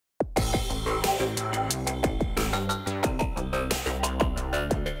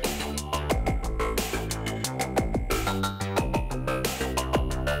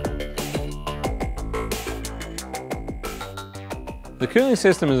The cooling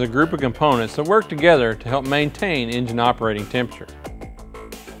system is a group of components that work together to help maintain engine operating temperature.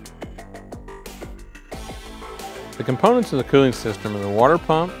 The components of the cooling system are the water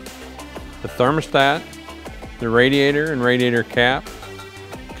pump, the thermostat, the radiator and radiator cap,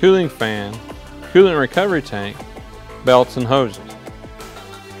 cooling fan, coolant recovery tank, belts and hoses.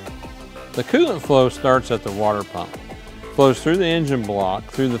 The coolant flow starts at the water pump, flows through the engine block,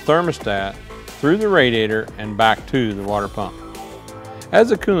 through the thermostat, through the radiator and back to the water pump. As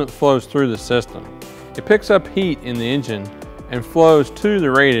the coolant flows through the system, it picks up heat in the engine and flows to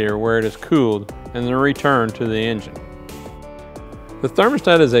the radiator where it is cooled and then returned to the engine. The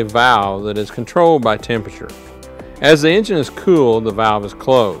thermostat is a valve that is controlled by temperature. As the engine is cooled, the valve is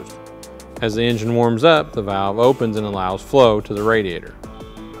closed. As the engine warms up, the valve opens and allows flow to the radiator.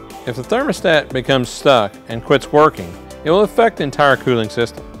 If the thermostat becomes stuck and quits working, it will affect the entire cooling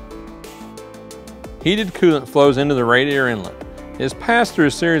system. Heated coolant flows into the radiator inlet. It is passed through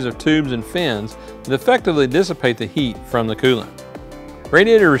a series of tubes and fins that effectively dissipate the heat from the coolant.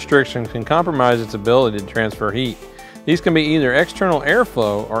 Radiator restrictions can compromise its ability to transfer heat. These can be either external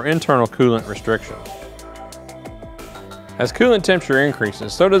airflow or internal coolant restrictions. As coolant temperature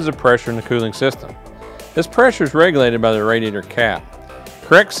increases, so does the pressure in the cooling system. This pressure is regulated by the radiator cap.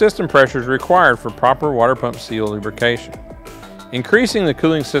 Correct system pressure is required for proper water pump seal lubrication. Increasing the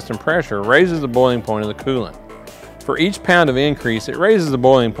cooling system pressure raises the boiling point of the coolant. For each pound of increase, it raises the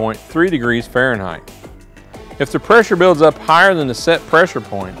boiling point 3 degrees Fahrenheit. If the pressure builds up higher than the set pressure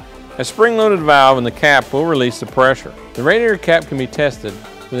point, a spring-loaded valve in the cap will release the pressure. The radiator cap can be tested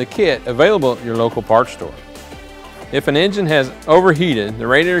with a kit available at your local parts store. If an engine has overheated, the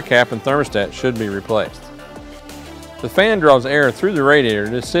radiator cap and thermostat should be replaced. The fan draws air through the radiator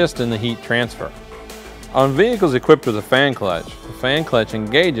to assist in the heat transfer. On vehicles equipped with a fan clutch, the fan clutch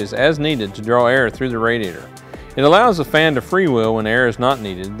engages as needed to draw air through the radiator. It allows the fan to freewheel when air is not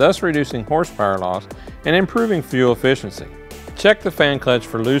needed, thus reducing horsepower loss and improving fuel efficiency. Check the fan clutch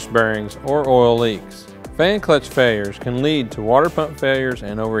for loose bearings or oil leaks. Fan clutch failures can lead to water pump failures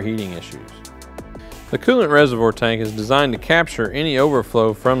and overheating issues. The coolant reservoir tank is designed to capture any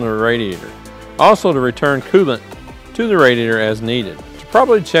overflow from the radiator, also to return coolant to the radiator as needed. To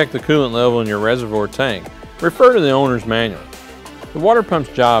properly check the coolant level in your reservoir tank, refer to the owner's manual. The water pump's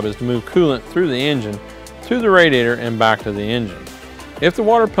job is to move coolant through the engine to the radiator and back to the engine. If the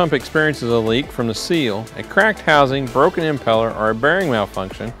water pump experiences a leak from the seal, a cracked housing, broken impeller, or a bearing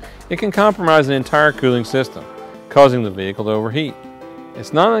malfunction, it can compromise the entire cooling system, causing the vehicle to overheat.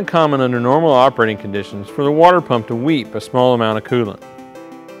 It's not uncommon under normal operating conditions for the water pump to weep a small amount of coolant.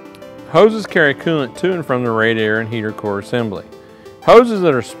 Hoses carry coolant to and from the radiator and heater core assembly. Hoses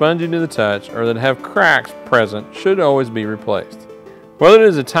that are spongy to the touch or that have cracks present should always be replaced. Whether it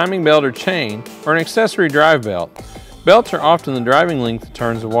is a timing belt or chain, or an accessory drive belt, belts are often the driving link that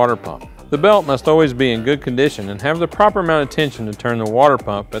turns the water pump. The belt must always be in good condition and have the proper amount of tension to turn the water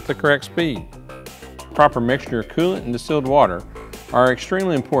pump at the correct speed. Proper mixture of coolant and distilled water are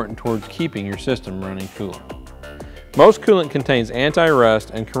extremely important towards keeping your system running cool. Most coolant contains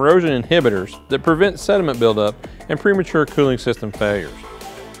anti-rust and corrosion inhibitors that prevent sediment buildup and premature cooling system failures.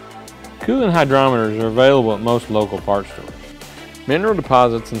 Coolant hydrometers are available at most local parts stores. Mineral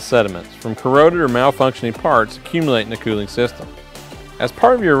deposits and sediments from corroded or malfunctioning parts accumulate in the cooling system. As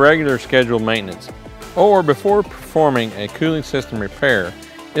part of your regular scheduled maintenance, or before performing a cooling system repair,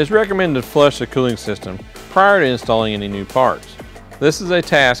 it is recommended to flush the cooling system prior to installing any new parts. This is a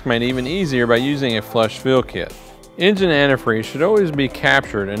task made even easier by using a flush fill kit. Engine antifreeze should always be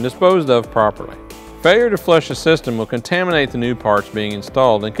captured and disposed of properly. Failure to flush the system will contaminate the new parts being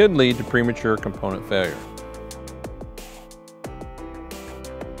installed and could lead to premature component failure.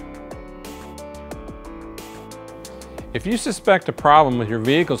 If you suspect a problem with your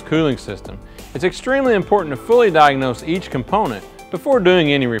vehicle's cooling system, it's extremely important to fully diagnose each component before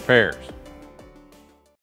doing any repairs.